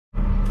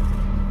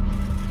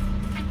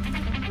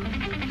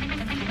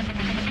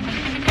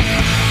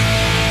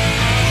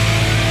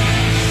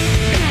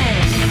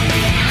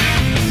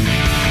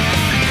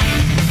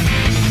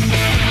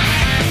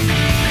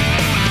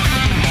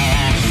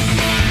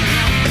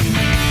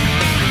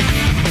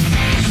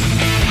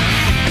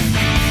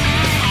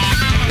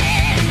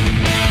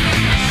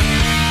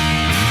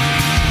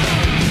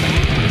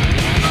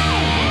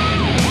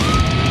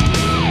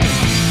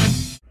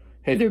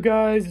Hey there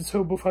guys, it's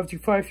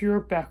Hobo525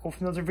 here, back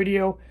with another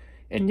video.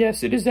 And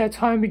yes, it is that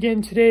time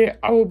again. Today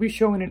I will be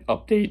showing an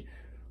update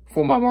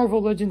for my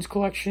Marvel Legends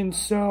collection.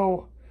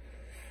 So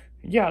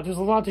yeah, there's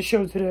a lot to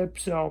show today,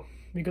 so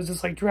because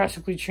it's like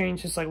drastically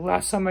changed since like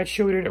last time I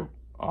showed it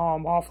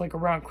off like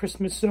around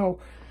Christmas. So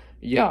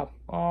yeah,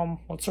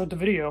 let's start the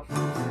video.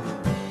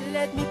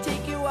 Let me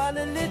take you on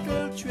a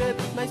little trip.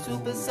 My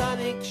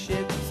supersonic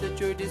ship's at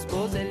your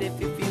disposal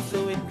if you feel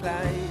so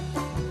inclined.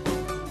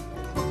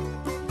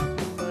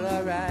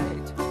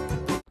 Alright.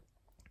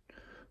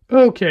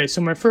 Okay,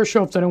 so my first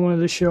shelf that I wanted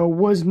to show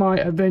was my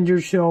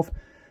Avengers shelf.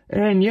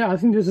 And yeah, I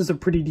think this is a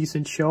pretty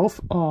decent shelf.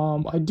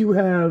 I do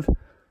have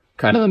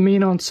kind of the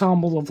main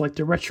ensemble of like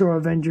the retro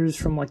Avengers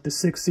from like the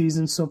 60s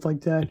and stuff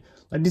like that.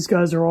 Like these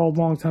guys are all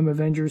longtime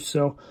Avengers,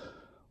 so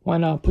why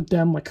not put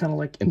them like kind of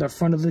like in the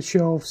front of the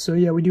shelf? So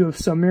yeah, we do have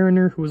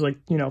Submariner, who was like,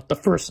 you know, the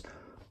first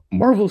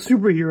Marvel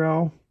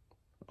superhero,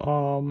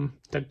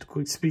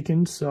 technically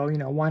speaking. So, you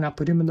know, why not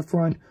put him in the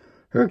front?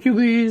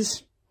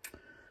 Hercules,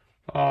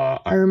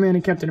 Iron Man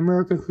and Captain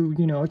America, who,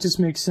 you know, it just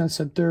makes sense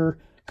that they're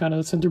kind of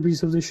the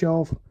centerpiece of the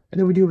shelf. And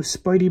then we do have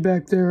Spidey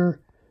back there.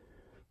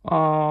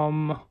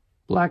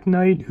 Black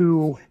Knight,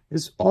 who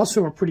is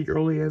also a pretty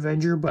early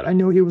Avenger, but I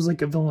know he was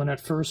like a villain at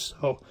first.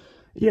 So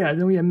yeah,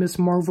 then we have Miss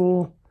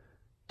Marvel,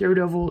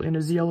 Daredevil in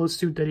his yellow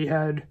suit that he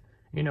had,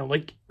 you know,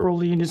 like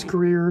early in his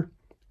career,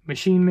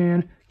 Machine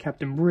Man,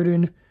 Captain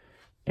Britain,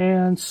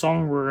 and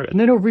Songbird. And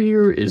then over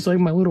here is like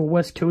my little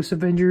West Coast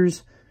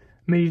Avengers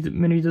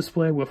mini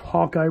display with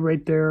Hawkeye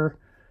right there,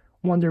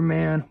 Wonder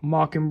Man,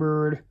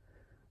 Mockingbird,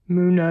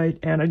 Moon Knight,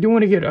 and I do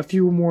want to get a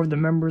few more of the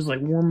members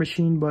like War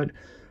Machine, but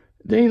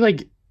they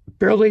like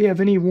barely have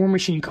any War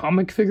Machine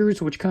comic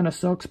figures, which kind of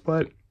sucks,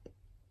 but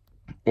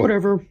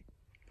whatever.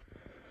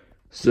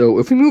 So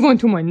if we move on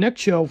to my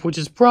next shelf, which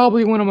is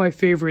probably one of my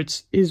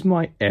favorites, is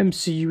my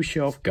MCU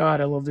shelf.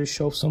 God, I love this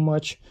shelf so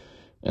much.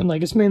 And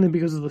like, it's mainly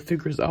because of the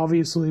figures,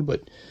 obviously,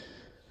 but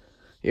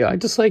yeah, I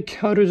just like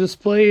how they're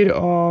displayed.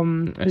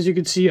 As you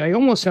can see, I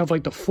almost have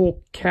like the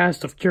full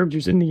cast of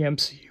characters in the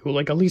MCU,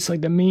 like at least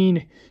like the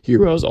main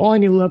heroes. All I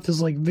need left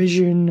is like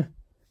Vision,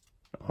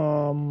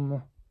 Hawkeye,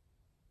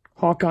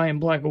 and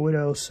Black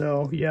Widow.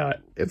 So yeah,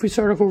 if we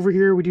start off over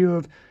here, we do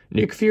have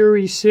Nick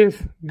Fury,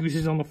 Sif, Goose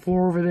is on the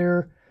floor over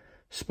there,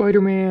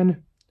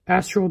 Spider-Man,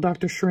 Astro,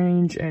 Doctor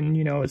Strange, and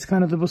you know, it's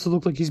kind of supposed to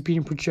look like he's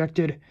being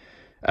projected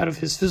out of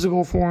his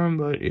physical form,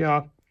 but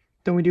yeah.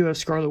 Then we do have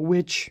Scarlet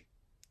Witch,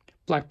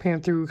 Black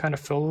Panther, who kind of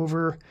fell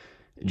over,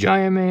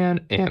 Giant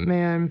Man,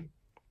 Ant-Man,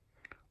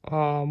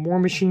 War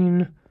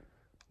Machine,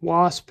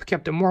 Wasp,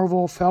 Captain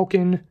Marvel,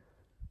 Falcon,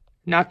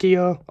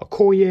 Nakia,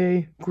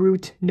 Okoye,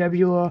 Groot,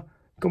 Nebula,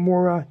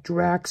 Gamora,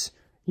 Drax,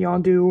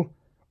 Yondu,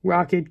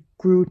 Rocket,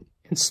 Groot,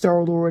 and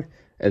Star-Lord.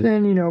 And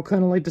then, you know,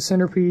 kind of like the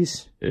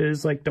centerpiece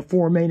is like the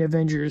four main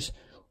Avengers.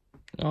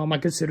 I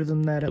consider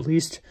them that at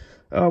least.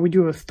 We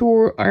do have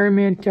Thor, Iron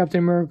Man, Captain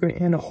America,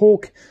 and a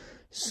Hulk.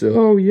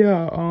 So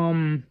yeah,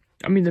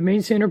 I mean, the main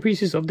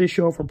centerpieces of this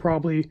shelf are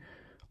probably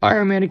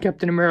Iron Man and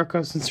Captain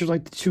America, since they're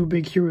like the two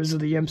big heroes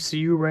of the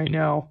MCU right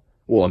now.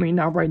 Well, I mean,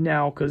 not right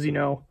now, because, you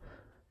know,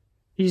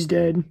 he's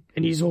dead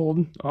and he's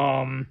old.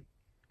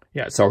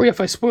 Yeah, sorry if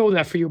I spoiled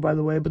that for you, by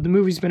the way, but the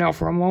movie's been out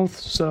for a month,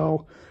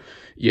 so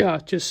yeah,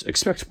 just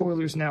expect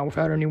spoilers now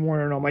without any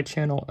warning on my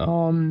channel.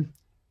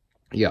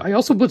 Yeah, I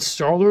also put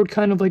Star-Lord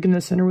kind of like in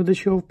the center of the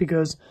shelf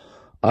because,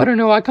 I don't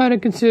know, I kind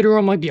of consider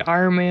him like the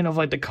Iron Man of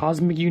like the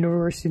cosmic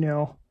universe, you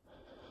know.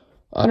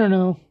 I don't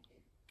know.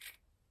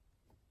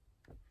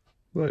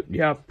 But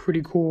yeah,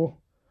 pretty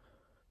cool.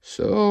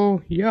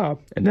 So yeah,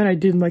 and then I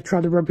did like try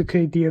to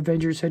replicate the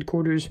Avengers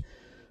headquarters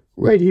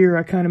right here.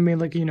 I kind of made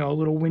like, you know, a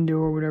little window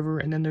or whatever,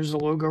 and then there's a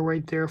logo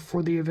right there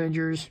for the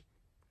Avengers.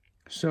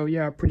 So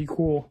yeah, pretty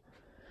cool.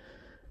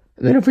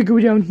 And then if we go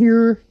down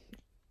here,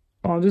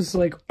 this is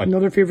like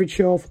another favorite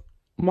shelf,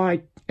 not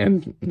my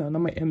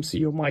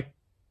MCU, my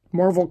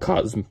Marvel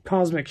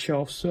Cosmic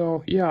shelf.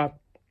 So yeah,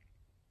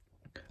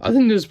 I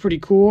think this is pretty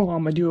cool.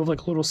 I do have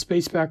like a little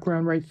space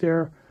background right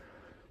there,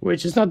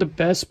 which is not the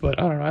best, but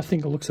I don't know, I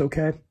think it looks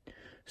okay.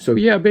 So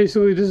yeah,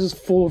 basically this is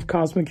full of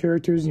cosmic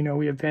characters. You know,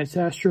 we have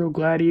Fantastic,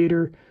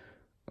 Gladiator,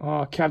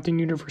 Captain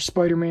Universe,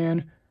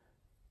 Spider-Man,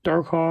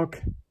 Darkhawk,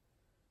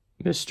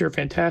 Mr.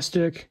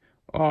 Fantastic,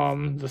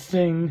 The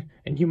Thing,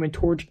 and Human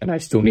Torch. And I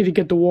still need to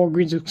get the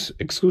Walgreens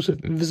exclusive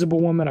Invisible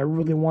Woman. I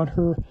really want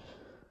her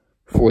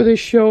for this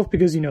shelf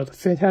because, you know, the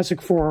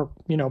Fantastic Four are,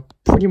 you know,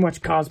 pretty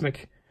much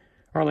cosmic,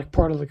 are like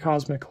part of the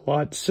cosmic a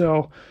lot.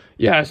 So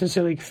yeah, since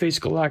they like face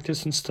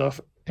Galactus and stuff.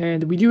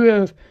 And we do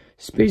have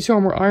Space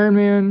Armor Iron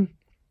Man,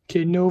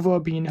 Kid Nova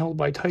being held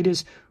by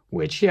Titus,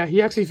 which yeah,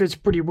 he actually fits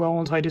pretty well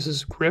on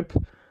Titus's grip.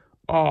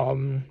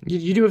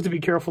 You do have to be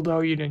careful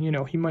though, you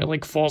know, he might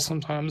like fall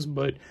sometimes,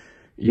 but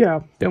yeah.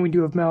 Then we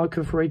do have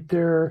Malekith right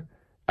there,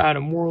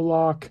 Adam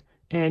Warlock,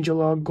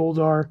 Angela,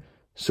 Goldar,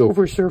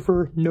 Silver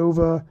Surfer,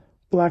 Nova,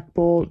 Black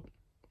Bolt,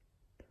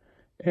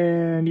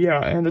 and yeah,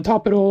 and to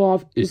top it all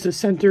off is the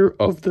center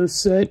of the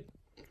set,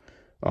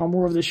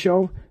 more of the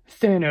show,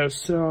 Thanos.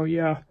 So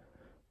yeah,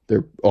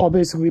 they're all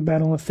basically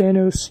battling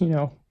Thanos, you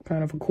know,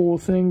 kind of a cool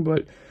thing,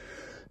 but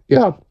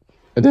yeah.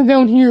 And then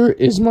down here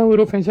is my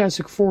little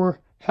Fantastic Four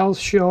house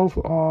shelf.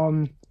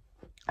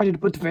 I did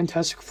put the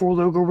Fantastic Four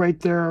logo right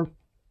there.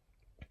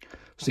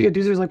 So yeah,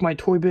 these are like my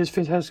Toy Biz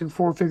Fantastic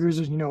Four figures,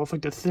 you know, with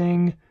like the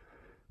Thing,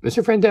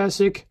 Mr.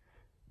 Fantastic,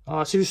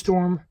 Sue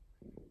Storm,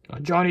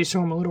 Johnny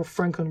Storm, a little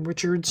Franklin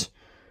Richards.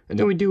 And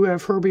then we do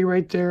have Herbie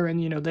right there,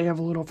 and you know, they have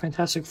a little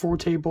Fantastic Four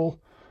table.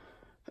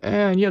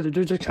 And yeah,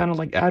 they're just kind of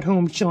like at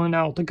home chilling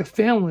out like a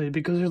family,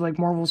 because they're like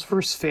Marvel's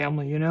first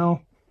family, you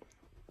know?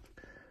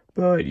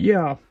 But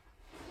yeah.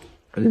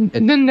 And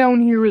then down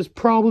here is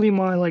probably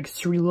my like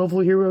 3-level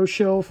hero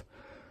shelf.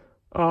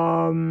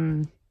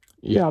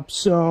 Yeah,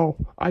 so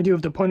I do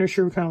have the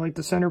Punisher, kind of like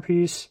the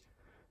centerpiece,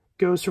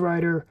 Ghost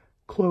Rider,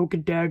 Cloak,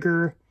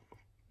 Dagger,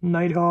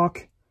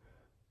 Nighthawk,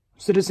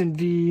 Citizen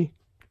V,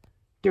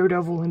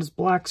 Daredevil in his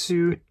black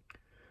suit,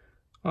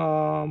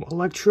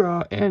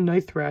 Elektra, and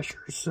Night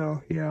Thrasher,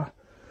 so yeah.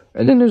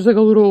 And then there's like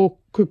a little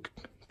quick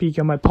peek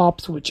at my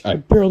Pops, which I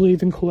barely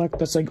even collect.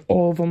 That's like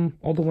all of them,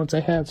 all the ones I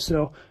have,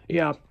 so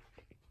yeah.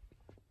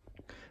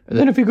 And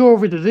then if you go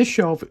over to this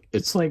shelf,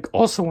 it's like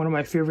also one of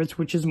my favorites,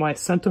 which is my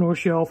Sentinel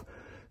shelf.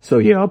 So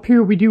yeah, up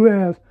here we do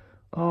have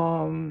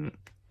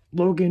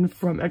Logan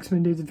from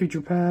X-Men Days of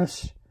Future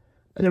Past.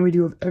 And then we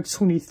do have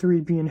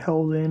X-23 being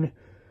held in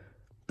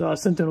the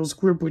Sentinel's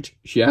grip, which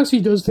she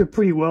actually does fit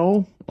pretty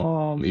well.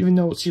 Even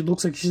though she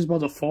looks like she's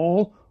about to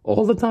fall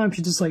all the time,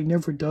 she just like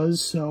never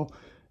does. So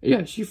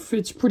yeah, she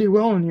fits pretty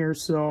well in here.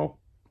 So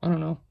I don't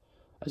know.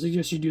 I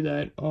suggest you do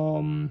that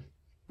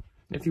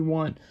if you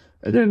want.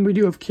 And then we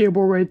do have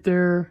Cable right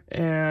there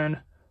and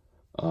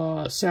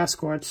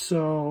Sasquatch.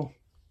 So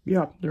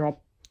yeah, they're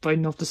all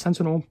fighting off the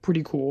Sentinel.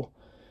 Pretty cool.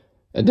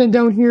 And then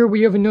down here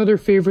we have another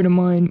favorite of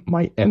mine,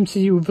 my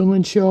MCU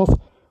villain shelf.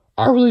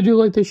 I really do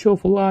like this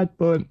shelf a lot,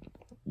 but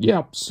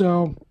yeah,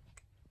 so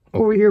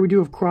over here we do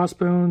have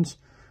Crossbones,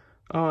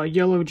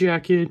 Yellow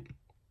Jacket,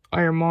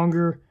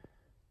 Ironmonger,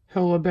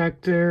 Hela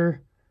back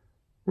there,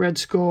 Red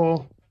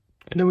Skull,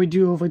 and then we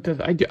do have like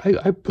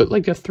the I put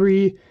like the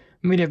 3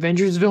 main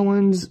Avengers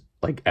villains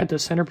like at the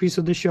centerpiece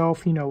of the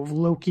shelf, you know, with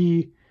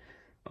Loki,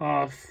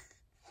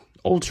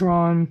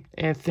 Ultron,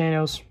 and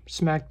Thanos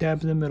smack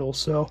dab in the middle.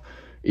 So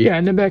yeah,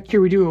 and then back here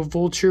we do have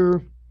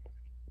Vulture,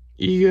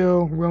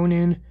 Ego,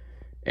 Ronin,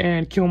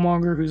 and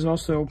Killmonger, who's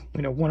also,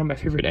 you know, one of my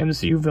favorite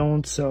MCU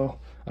villains, so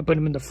I put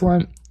him in the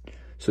front.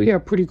 So yeah,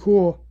 pretty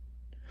cool.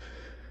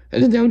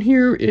 And then down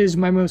here is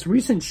my most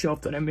recent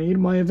shelf that I made,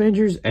 my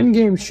Avengers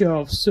Endgame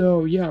shelf.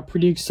 So yeah,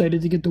 pretty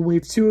excited to get the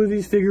Wave 2 of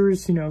these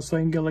figures, you know, so I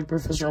can get like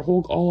Professor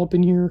Hulk all up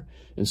in here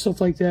and stuff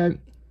like that.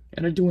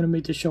 And I do want to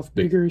make the shelf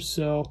bigger,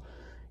 so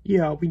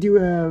yeah, we do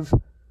have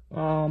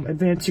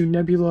Advanced Suit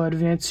Nebula,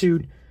 Advanced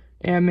Suit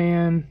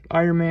Ant-Man,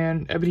 Iron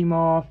Man, Ebony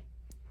Maw.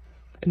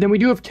 And then we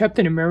do have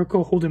Captain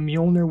America holding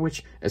Mjolnir,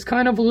 which is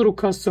kind of a little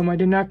custom. I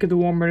did not get the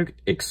Walmart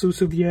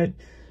exclusive yet.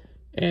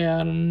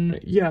 And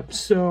yeah,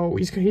 so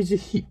he's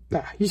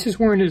just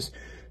wearing his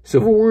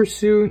Civil War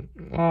suit,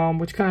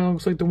 which kind of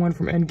looks like the one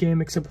from Endgame,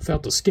 except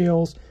without the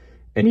scales.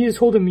 And he is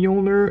holding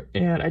Mjolnir,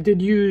 and I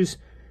did use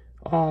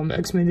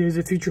X-Men Days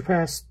of Future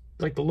Past,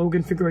 like the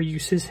Logan figure. I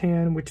used his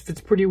hand, which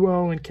fits pretty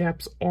well in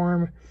Cap's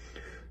arm.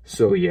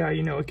 So yeah,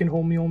 you know, it can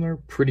hold Mjolnir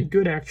pretty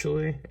good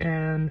actually.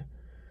 And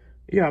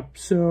yeah,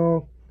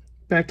 so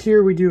back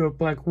here we do have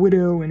Black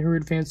Widow in her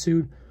advanced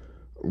suit,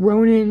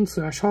 Ronin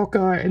 /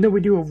 Hawkeye, and then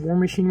we do have War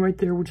Machine right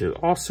there, which is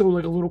also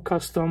like a little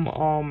custom.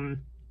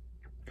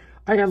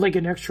 I had like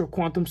an extra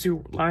Quantum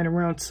suit lying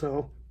around,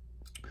 so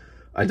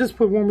I just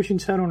put War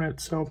Machine's head on it,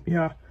 so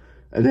yeah.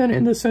 And then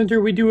in the center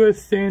we do have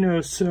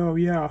Thanos, so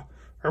yeah.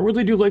 I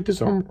really do like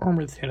this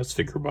Armored Thanos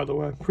figure, by the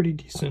way, pretty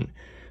decent.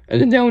 And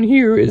then down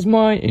here is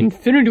my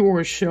Infinity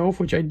War shelf,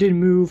 which I did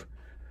move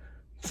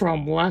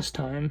from last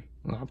time.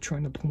 I'm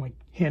trying to put my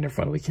hand in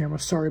front of the camera,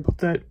 sorry about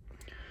that.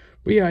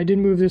 But yeah, I did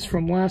move this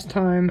from last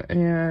time,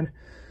 and,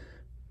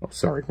 oh,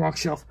 sorry, wrong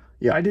shelf.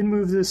 Yeah, I did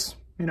move this,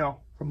 you know,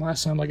 from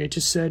last time, like I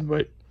just said,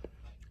 but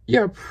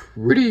yeah,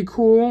 pretty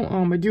cool.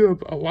 I do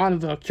have a lot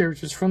of the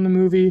characters from the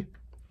movie.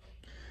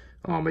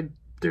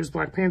 There's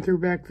Black Panther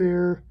back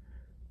there,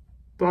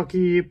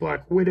 Bucky,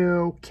 Black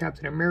Widow,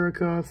 Captain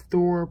America,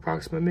 Thor,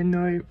 Proxima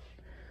Midnight,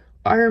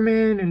 Iron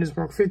Man in his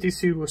Mark 50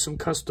 suit with some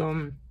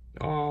custom,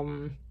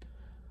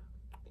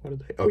 what are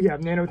they? Oh yeah,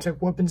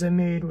 nanotech weapons I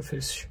made with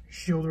his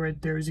shield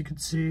right there, as you can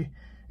see,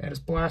 and his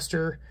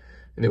blaster.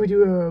 And then we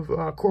do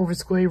have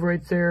Corvus Glaive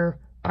right there,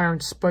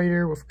 Iron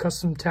Spider with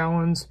custom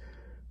talons,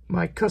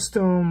 my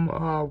custom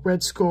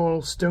Red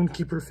Skull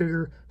Stonekeeper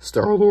figure,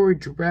 Star-Lord,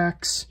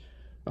 Drax.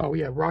 Oh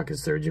yeah,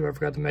 Rocket's there too, I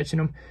forgot to mention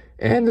him.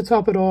 And to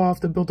top it off,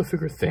 the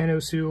Build-A-Figure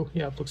Thanos, who,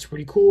 yeah, looks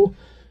pretty cool.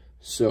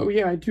 So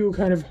yeah, I do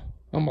kind of,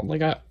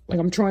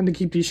 I'm trying to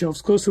keep these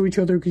shelves close to each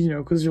other, because, you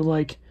know, because they're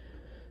like,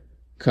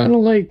 kind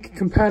of like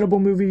compatible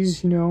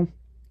movies, you know.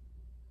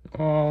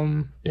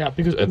 Yeah,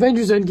 because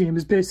Avengers Endgame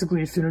is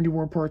basically Infinity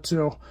War Part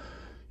 2.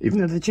 Even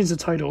though they changed the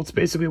title, it's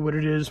basically what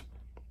it is.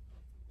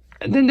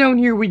 And then down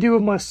here, we do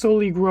have my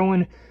slowly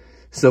growing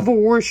Civil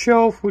War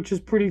shelf, which is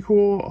pretty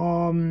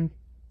cool.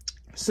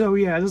 So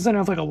yeah, it doesn't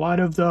have like a lot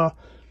of the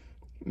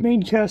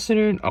main cast in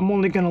it. I'm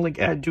only gonna like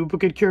add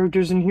duplicate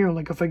characters in here.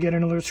 Like if I get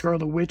another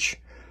Scarlet Witch,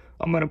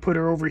 I'm gonna put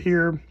her over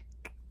here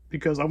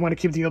because I want to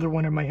keep the other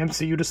one in my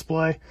MCU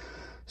display.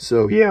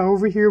 So yeah,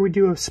 over here we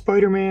do have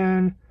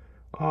Spider-Man,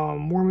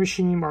 War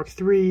Machine Mark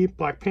III,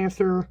 Black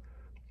Panther,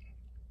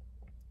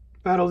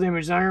 Battle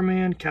Damaged Iron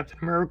Man, Captain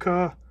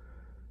America,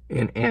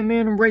 and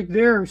Ant-Man right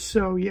there.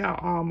 So yeah,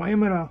 I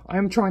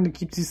am trying to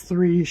keep these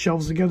 3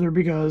 shelves together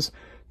because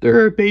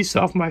they're based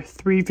off my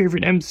 3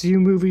 favorite MCU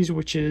movies,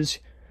 which is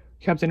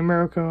Captain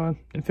America,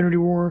 Infinity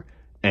War,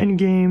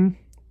 Endgame,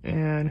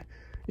 and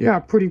yeah,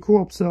 pretty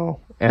cool. So,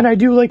 and I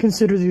do like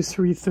consider these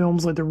 3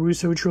 films like the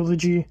Russo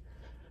trilogy.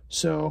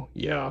 So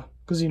yeah,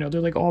 because you know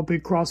they're like all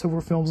big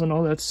crossover films and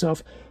all that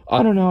stuff.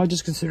 I don't know, I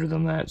just consider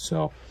them that.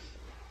 So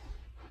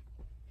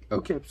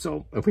okay,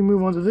 so if we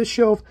move on to this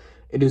shelf,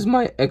 it is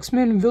my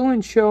X-Men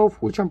villain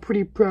shelf, which I'm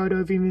pretty proud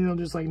of, even though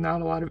there's like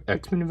not a lot of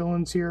X-Men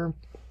villains here.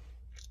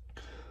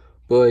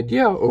 But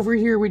yeah, over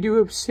here we do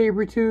have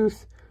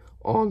Sabretooth,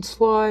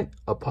 Onslaught,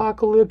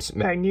 Apocalypse,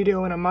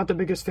 Magneto, and I'm not the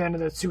biggest fan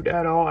of that suit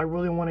at all. I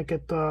really want to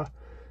get the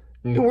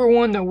newer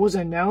one that was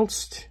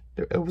announced.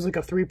 It was like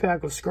a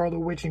 3-pack of Scarlet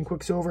Witch and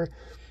Quicksilver,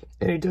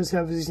 and it does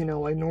have this, you know,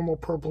 like normal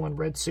purple and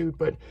red suit,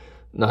 but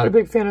not a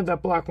big fan of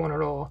that black one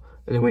at all.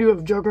 And then we do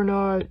have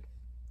Juggernaut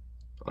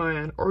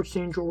and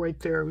Archangel right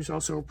there, who's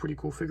also a pretty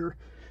cool figure.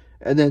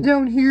 And then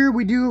down here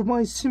we do have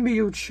my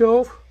symbiote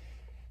shelf.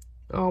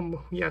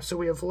 Yeah, so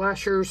we have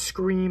Lasher,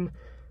 Scream,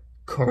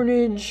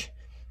 Carnage,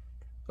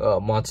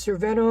 Monster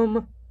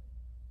Venom,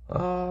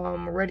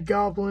 Red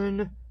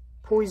Goblin,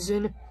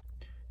 Poison,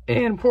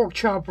 and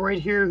Porkchop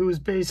right here, who is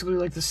basically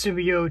like the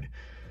symbiote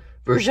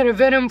version of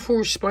Venom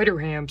for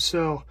Spider-Ham.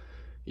 So,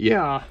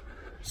 yeah.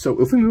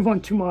 So, if we move on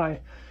to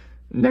my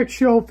next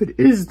shelf, it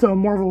is the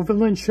Marvel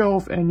Villain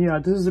shelf, and yeah,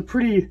 this is a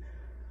pretty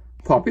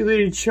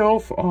populated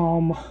shelf.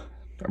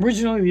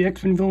 Originally the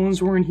X-Men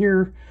villains were in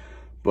here,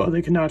 but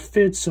they could not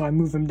fit, so I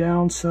moved them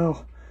down.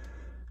 So,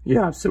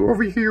 yeah, so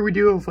over here we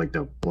do have like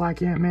the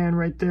Black Ant-Man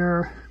right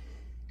there,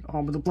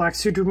 with the black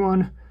suited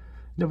one.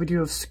 Then we do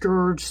have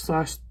Scourge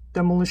 /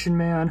 Demolition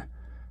Man,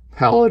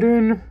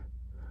 Paladin,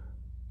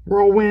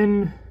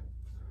 Whirlwind,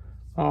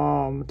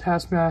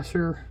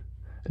 Taskmaster,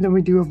 and then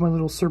we do have my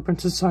little Serpent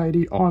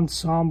Society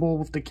ensemble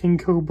with the King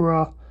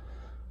Cobra,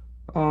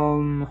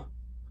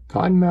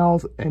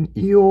 Cottonmouth, and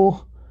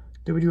Eel.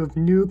 Then we do have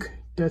Nuke,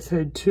 Death's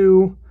Head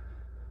 2,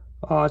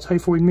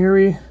 Typhoid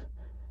Mary,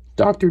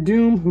 Doctor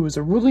Doom, who is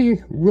a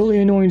really, really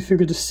annoying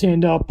figure to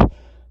stand up,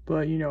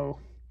 but you know,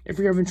 if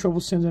you're having trouble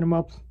standing him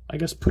up, I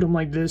guess put him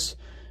like this,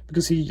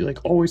 because he like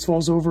always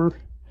falls over.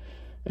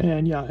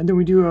 And yeah, and then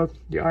we do have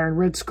the Iron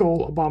Red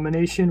Skull,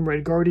 Abomination,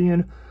 Red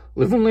Guardian,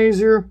 Living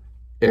Laser,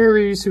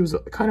 Ares, who's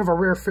kind of a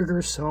rare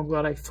figure, so I'm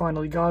glad I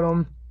finally got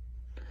him.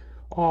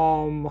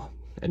 And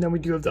then we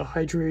do have the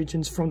Hydra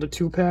Agents from the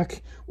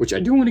 2-pack, which I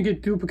do want to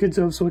get duplicates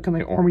of so I can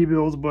like army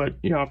build, but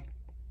yeah.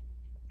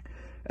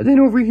 And then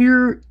over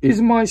here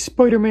is my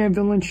Spider-Man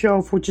villain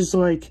shelf, which is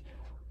like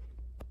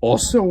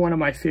also one of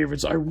my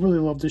favorites. I really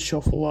love this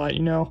shelf a lot,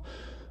 you know.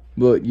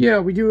 But yeah,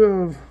 we do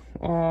have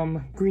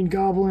Green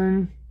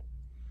Goblin,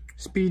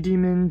 Speed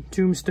Demon,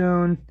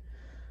 Tombstone,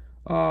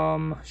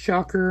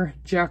 Shocker,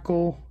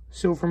 Jackal,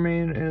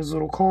 Silvermane in his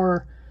little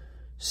car,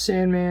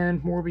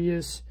 Sandman,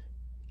 Morbius,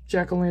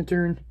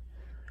 Jack-o'-lantern,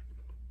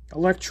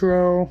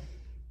 Electro,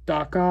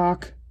 Doc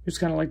Ock, who's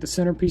kind of like the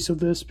centerpiece of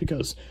this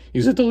because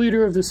he's the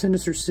leader of the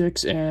Sinister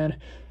Six. And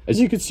as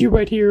you can see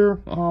right here,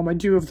 I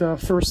do have the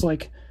first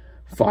like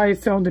 5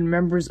 founding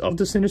members of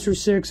the Sinister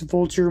Six: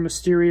 Vulture,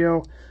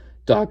 Mysterio,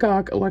 Doc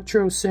Ock,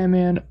 Electro,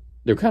 Sandman.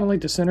 They're kind of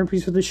like the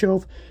centerpiece of the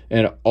shelf,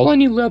 and all I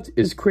need left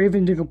is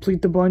Kraven to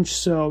complete the bunch.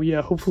 So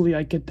yeah, hopefully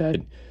I get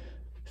that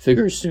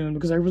figure soon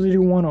because I really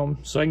do want them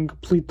so I can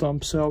complete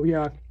them. So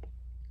yeah.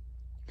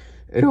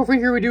 And over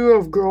here we do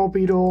have Girl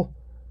Beetle,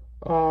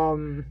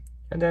 and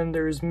then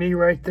there's me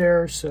right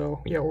there.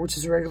 So yeah, which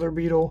is a regular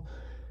Beetle.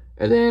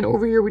 And then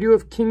over here we do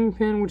have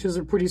Kingpin, which is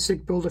a pretty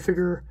sick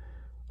Build-A-Figure.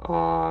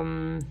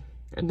 And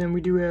then we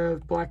do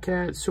have Black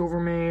Cat,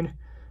 Silvermane,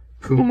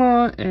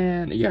 Puma,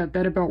 and yeah,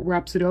 that about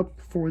wraps it up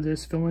for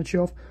this villain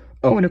shelf.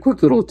 Oh, and a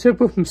quick little tip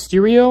with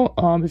Mysterio.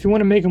 If you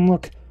want to make him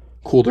look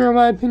cooler, in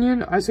my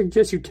opinion, I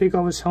suggest you take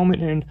off his helmet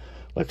and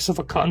like stuff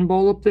a cotton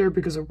ball up there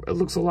because it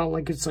looks a lot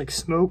like it's like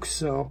smoke.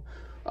 So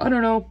I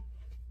don't know.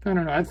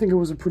 I think it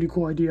was a pretty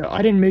cool idea.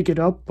 I didn't make it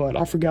up, but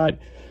I forgot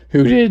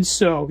who did.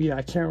 So yeah,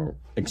 I can't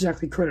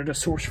exactly credit a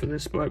source for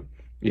this, but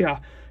yeah.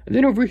 And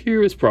then over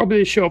here is probably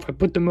the shelf I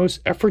put the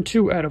most effort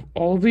to out of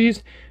all of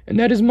these, and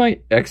that is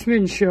my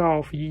X-Men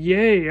shelf.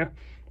 Yay!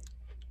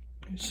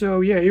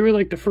 So yeah, here are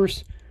like the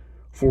first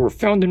 4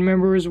 founding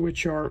members,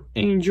 which are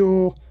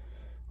Angel,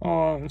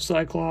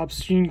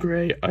 Cyclops, Jean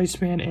Grey,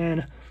 Iceman,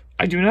 and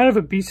I do not have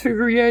a Beast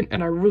figure yet,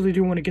 and I really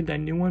do want to get that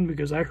new one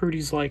because I heard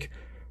he's like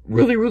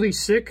really, really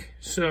sick.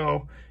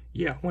 So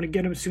yeah, I want to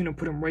get him soon and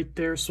put him right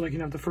there so I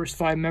can have the first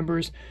 5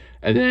 members.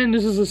 And then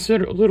this is a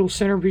little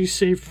centerpiece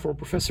saved for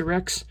Professor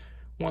X.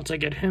 Once I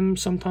get him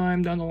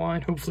sometime down the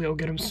line, hopefully I'll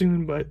get him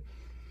soon, but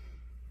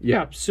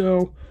yeah,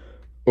 so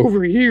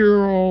over here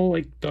are all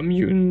like the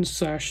mutants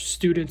slash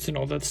students and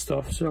all that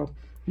stuff. So,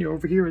 you know,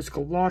 over here is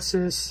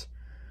Colossus,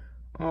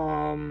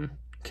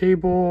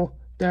 Cable,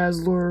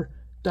 Dazzler,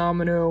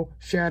 Domino,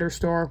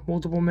 Shatterstar,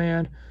 Multiple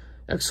Man,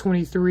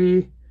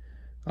 X-23.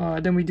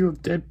 Then we do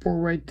have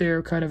Deadpool right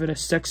there, kind of in a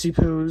sexy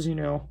pose, you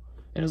know,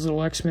 in his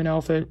little X-Men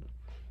outfit.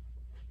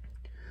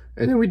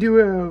 And then we do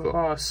have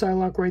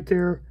Psylocke right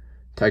there,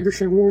 Tiger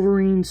Shark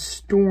Wolverine,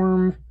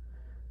 Storm,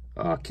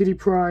 Kitty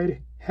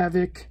Pryde,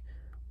 Havoc,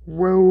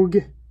 Rogue,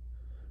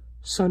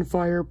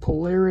 Sunfire,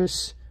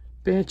 Polaris,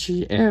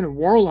 Banshee, and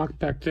Warlock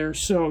back there.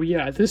 So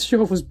yeah, this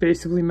shelf was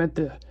basically meant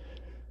to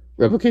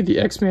replicate the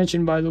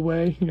X-Mansion, by the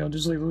way. You know,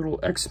 there's like a little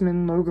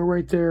X-Men logo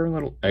right there, a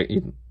little,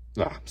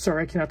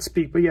 sorry, I cannot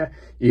speak, but yeah,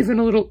 even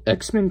a little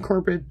X-Men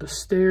carpet, the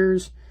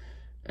stairs,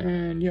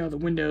 and yeah, the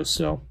windows.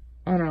 So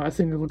I don't know, I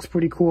think it looks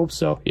pretty cool.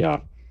 So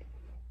yeah.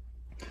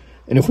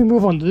 And if we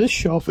move on to this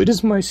shelf, it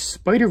is my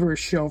Spider-Verse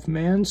shelf,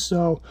 man.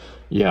 So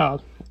yeah,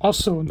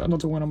 also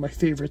another one of my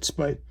favorites.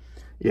 But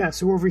yeah,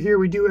 so over here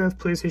we do have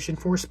PlayStation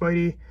 4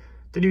 Spidey,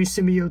 the new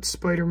symbiote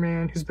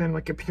Spider-Man, who's been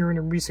like appearing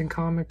in recent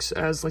comics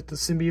as like the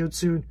symbiote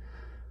suit,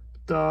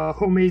 the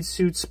homemade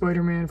suit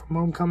Spider-Man from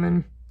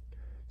Homecoming,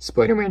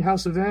 Spider-Man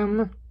House of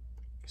M,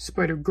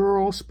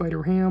 Spider-Girl,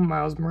 Spider-Ham,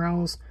 Miles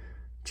Morales,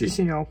 just,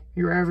 you know,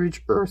 your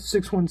average Earth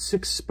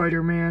 616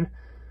 Spider-Man,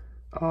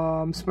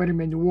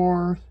 Spider-Man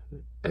Noir,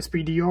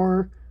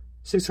 SPDR,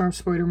 Six-Armed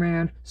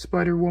Spider-Man,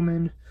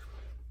 Spider-Woman,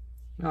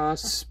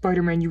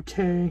 Spider-Man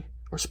UK,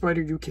 or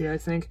Spider UK, I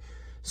think,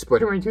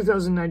 Spider-Man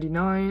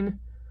 2099,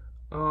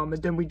 and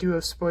then we do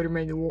have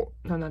Spider-Man Noir,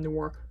 no, not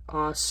Noir,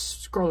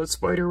 Scarlet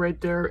Spider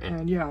right there,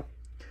 and yeah.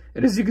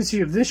 And as you can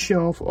see of this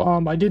shelf,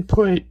 I did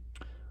put,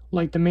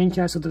 like, the main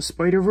cast of the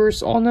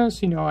Spider-Verse on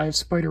this. You know, I have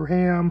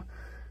Spider-Ham,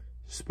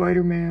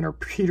 Spider-Man, or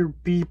Peter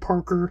B.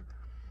 Parker,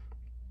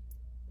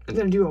 and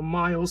then I do a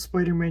Miles,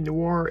 Spider-Man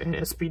Noir, and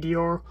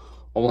SPDR.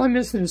 All I'm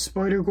missing is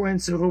Spider-Gwen,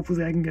 so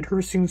hopefully I can get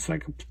her soon so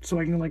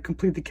I can like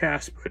complete the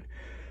cast. But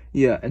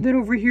yeah, and then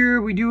over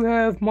here we do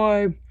have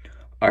my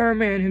Iron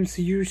Man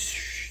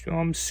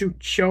MCU suit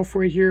shelf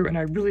right here, and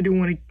I really do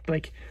want to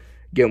like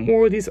get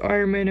more of these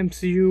Iron Man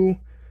MCU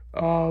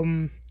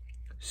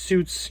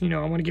suits. You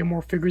know, I want to get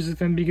more figures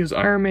of him because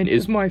Iron Man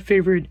is my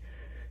favorite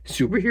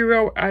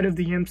superhero out of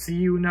the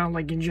MCU, not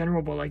like in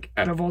general, but like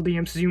out of all the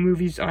MCU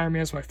movies, Iron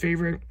Man is my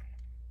favorite.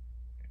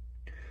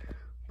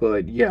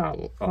 But yeah,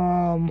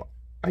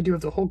 I do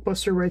have the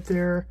Hulkbuster right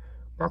there,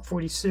 Mark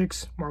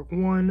 46, Mark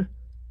 1,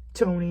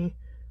 Tony,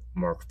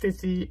 Mark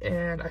 50,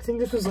 and I think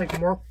this was like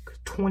Mark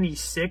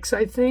 26,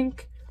 I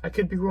think. I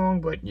could be wrong,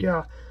 but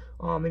yeah,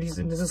 and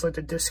this is like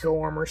the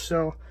disco armor,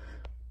 so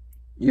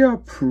yeah,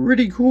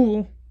 pretty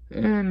cool.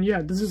 And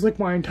yeah, this is like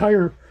my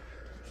entire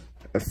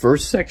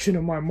first section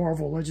of my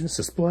Marvel Legends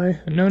display.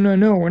 No,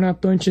 we're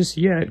not done just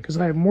yet, because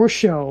I have more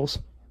shelves.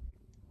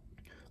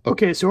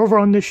 Okay, so over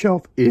on this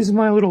shelf is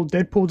my little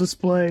Deadpool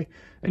display,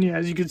 and yeah,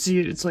 as you can see,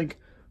 it's like,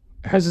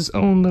 has its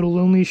own little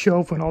lonely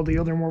shelf, and all the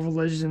other Marvel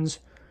Legends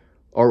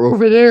are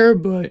over there,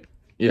 but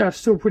yeah,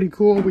 still pretty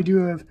cool. We do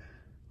have,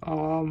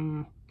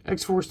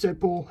 X-Force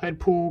Deadpool,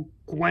 Headpool,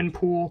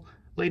 Gwenpool,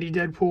 Lady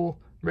Deadpool,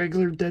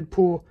 regular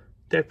Deadpool,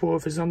 Deadpool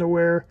with his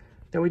underwear,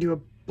 then we do a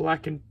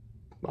black and,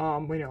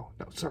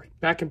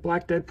 back and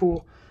black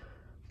Deadpool,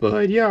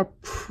 but yeah,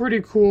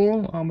 pretty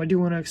cool. I do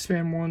want to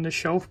expand more on the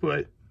shelf,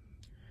 but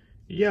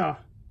yeah.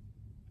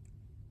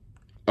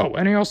 Oh,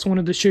 and I also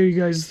wanted to show you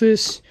guys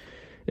this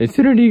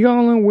Infinity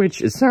Gauntlet,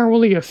 which it's not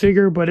really a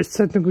figure, but it's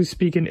technically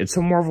speaking, it's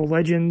a Marvel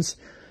Legends,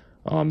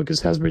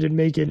 because Hasbro did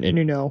make it, and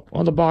you know,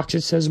 on the box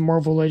it says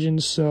Marvel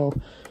Legends, so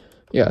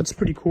yeah, it's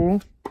pretty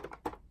cool.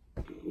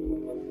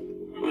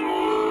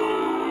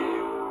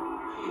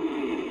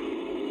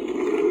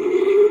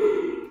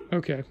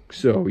 Okay,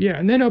 so yeah,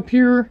 and then up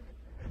here,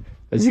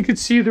 as you can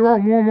see, there are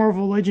more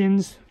Marvel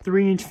Legends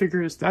 3-inch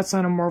figures. That's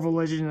not a Marvel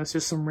Legend, that's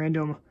just some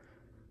random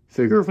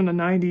figure from the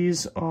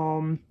 90s.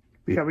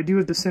 But yeah, we do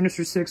have the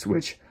Sinister Six,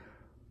 which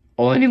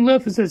all I need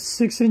left is that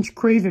 6-inch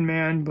Kraven,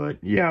 man. But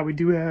yeah, we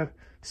do have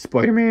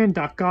Spider-Man,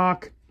 Doc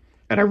Ock,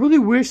 and I really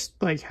wish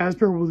like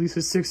Hasbro released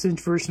a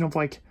 6-inch version of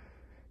like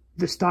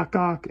this Doc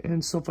Ock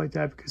and stuff like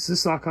that, because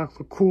this Doc Ock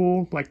look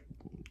cool. Like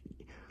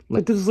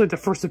this is like the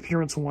first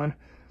appearance one.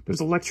 There's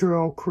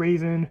Electro,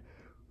 Kraven,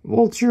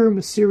 Vulture,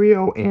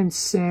 Mysterio, and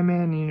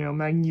Sandman, you know,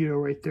 Magneto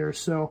right there.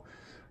 So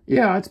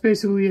yeah, that's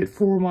basically it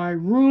for my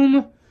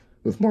room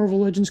with Marvel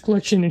Legends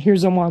collection, and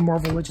here's all my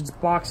Marvel Legends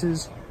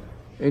boxes.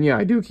 And yeah,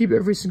 I do keep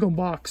every single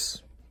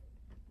box,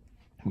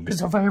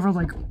 because if I ever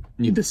like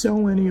need to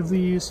sell any of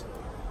these,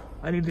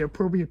 I need the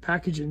appropriate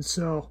packaging.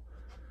 So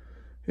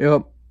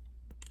yep.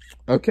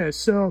 Okay,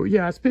 so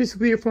yeah, it's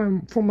basically it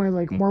for my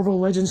like Marvel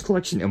Legends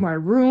collection in my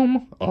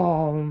room.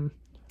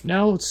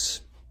 Now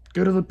let's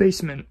go to the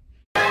basement.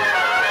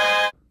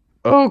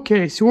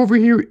 Okay, so over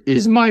here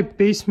is my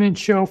basement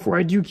shelf where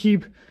I do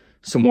keep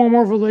some more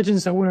Marvel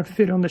Legends that wouldn't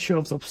fit on the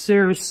shelves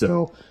upstairs.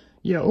 So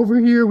yeah, over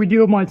here we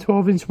do have my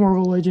 12-inch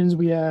Marvel Legends.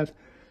 We have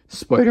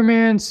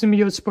Spider-Man,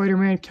 Symbiote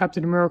Spider-Man,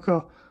 Captain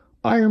America,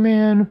 Iron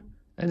Man,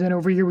 and then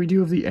over here we do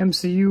have the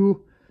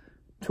MCU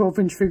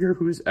 12-inch figure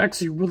who's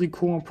actually really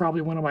cool and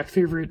probably one of my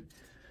favorite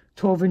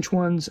 12-inch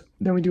ones.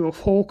 Then we do a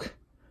Hulk,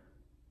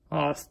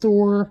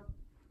 Thor,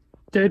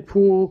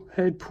 Deadpool,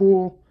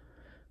 Headpool,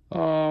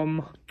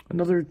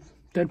 another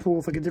Deadpool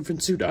with like a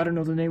different suit. I don't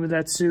know the name of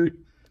that suit.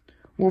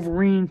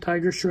 Wolverine,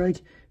 Tiger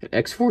Strike, and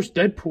X-Force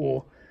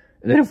Deadpool.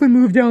 And then if we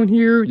move down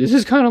here, this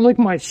is kind of like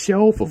my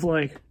shelf of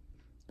like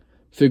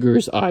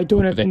figures I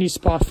don't have any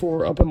spot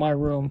for up in my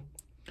room.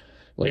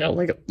 Like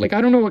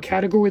I don't know what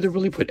category to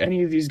really put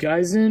any of these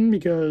guys in,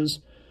 because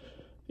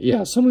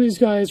yeah, some of these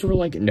guys were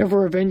like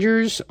never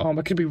Avengers. I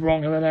could be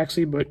wrong on that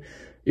actually, but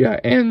yeah,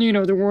 and you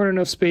know, there weren't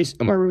enough space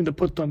in my room to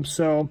put them,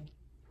 so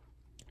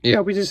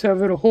yeah, we just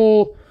have a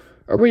whole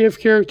array of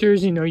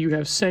characters. You know, you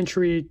have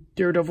Sentry,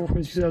 Daredevil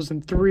from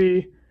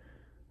 2003,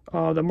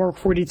 the Mark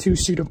 42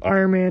 suit of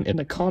Iron Man in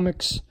the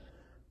comics.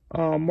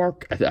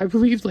 I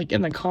believe like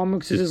in the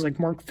comics this is like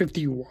Mark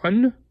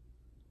 51.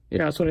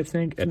 Yeah, that's what I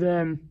think. And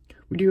then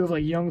we do have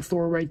like young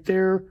Thor right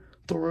there,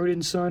 Thor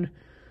Odin's son.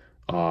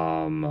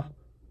 Another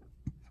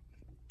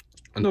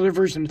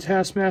version of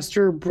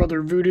Taskmaster,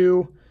 Brother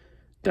Voodoo,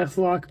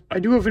 Deathlock. I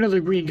do have another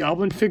Green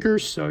Goblin figure,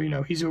 so you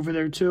know he's over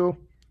there too.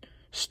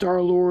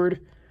 Star-Lord.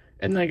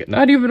 And like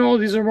not even all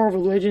of these are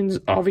Marvel Legends,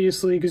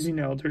 obviously, because you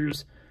know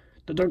there's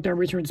the Dark Knight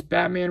Returns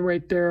Batman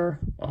right there.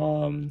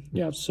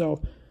 Yeah,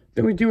 so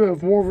then we do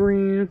have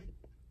Wolverine,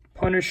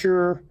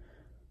 Punisher,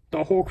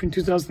 the Hulk from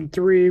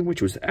 2003,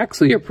 which was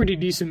actually a pretty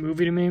decent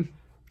movie to me.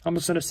 I'm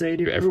just gonna say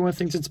it. Everyone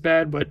thinks it's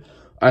bad, but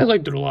I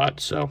liked it a lot.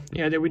 So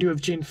yeah, then we do have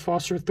Jane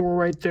Foster Thor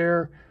right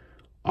there,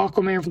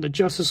 Aquaman from the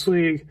Justice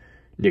League,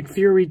 Nick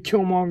Fury,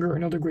 Killmonger,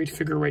 another great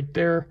figure right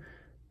there.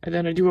 And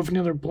then I do have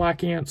another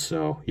Black Ant,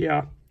 so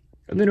yeah.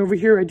 And then over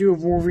here I do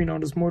have Wolverine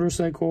on his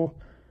motorcycle.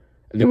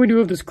 And then we do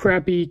have this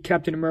crappy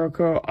Captain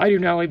America. I do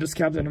not like this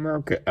Captain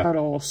America at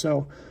all,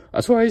 so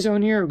that's why he's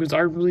on here, because I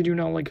really do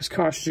not like his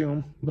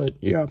costume. But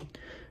yeah.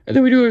 And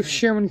then we do have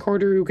Sharon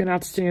Carter, who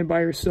cannot stand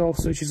by herself,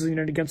 so she's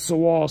leaning against the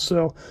wall.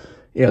 So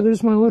yeah,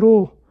 there's my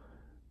little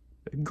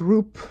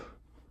group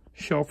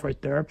shelf right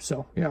there.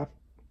 So yeah.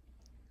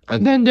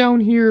 And then down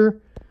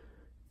here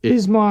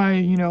is my,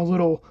 you know,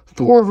 little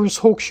Thor vs.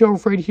 Hulk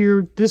shelf right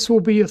here. This will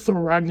be a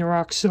Thor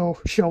Ragnarok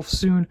shelf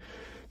soon,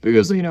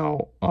 because, you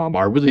know,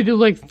 I really did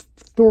like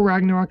Thor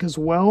Ragnarok as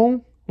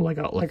well. Like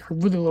I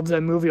really love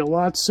that movie a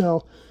lot.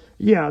 So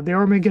yeah, they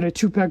are making a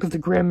 2-pack of the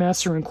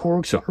Grandmaster and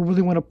Korg, so I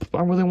really want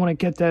to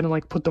get that and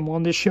like put them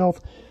on this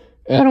shelf.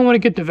 And I don't want to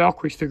get the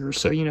Valkyrie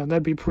figures, so you know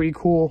that'd be pretty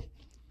cool.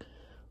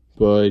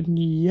 But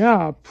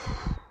yeah,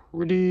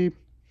 pretty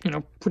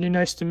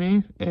nice to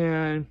me.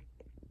 And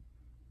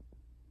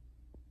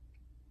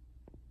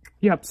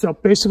yeah, so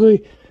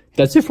basically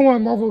that's it for my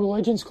Marvel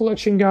Legends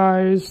collection,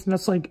 guys.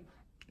 That's like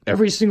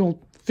every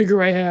single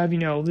figure I have, you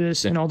know,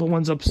 this and all the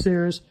ones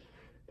upstairs.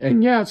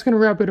 And yeah, it's gonna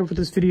wrap it up with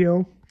this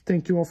video.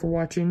 Thank you all for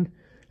watching.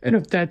 And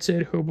if that's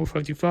it,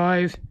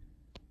 Hobo525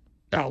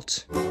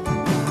 out.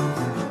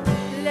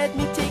 Let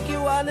me take you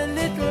on a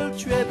little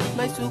trip.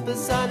 My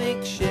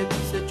supersonic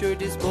ship's at your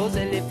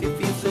disposal if you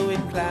feel so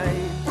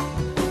inclined.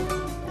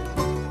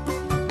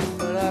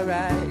 Well,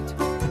 alright.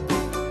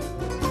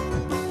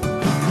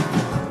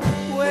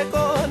 We're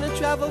gonna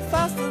travel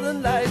faster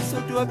than light, so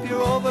do up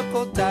your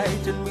overcoat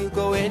tight, and we'll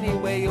go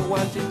anywhere you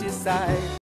want to decide.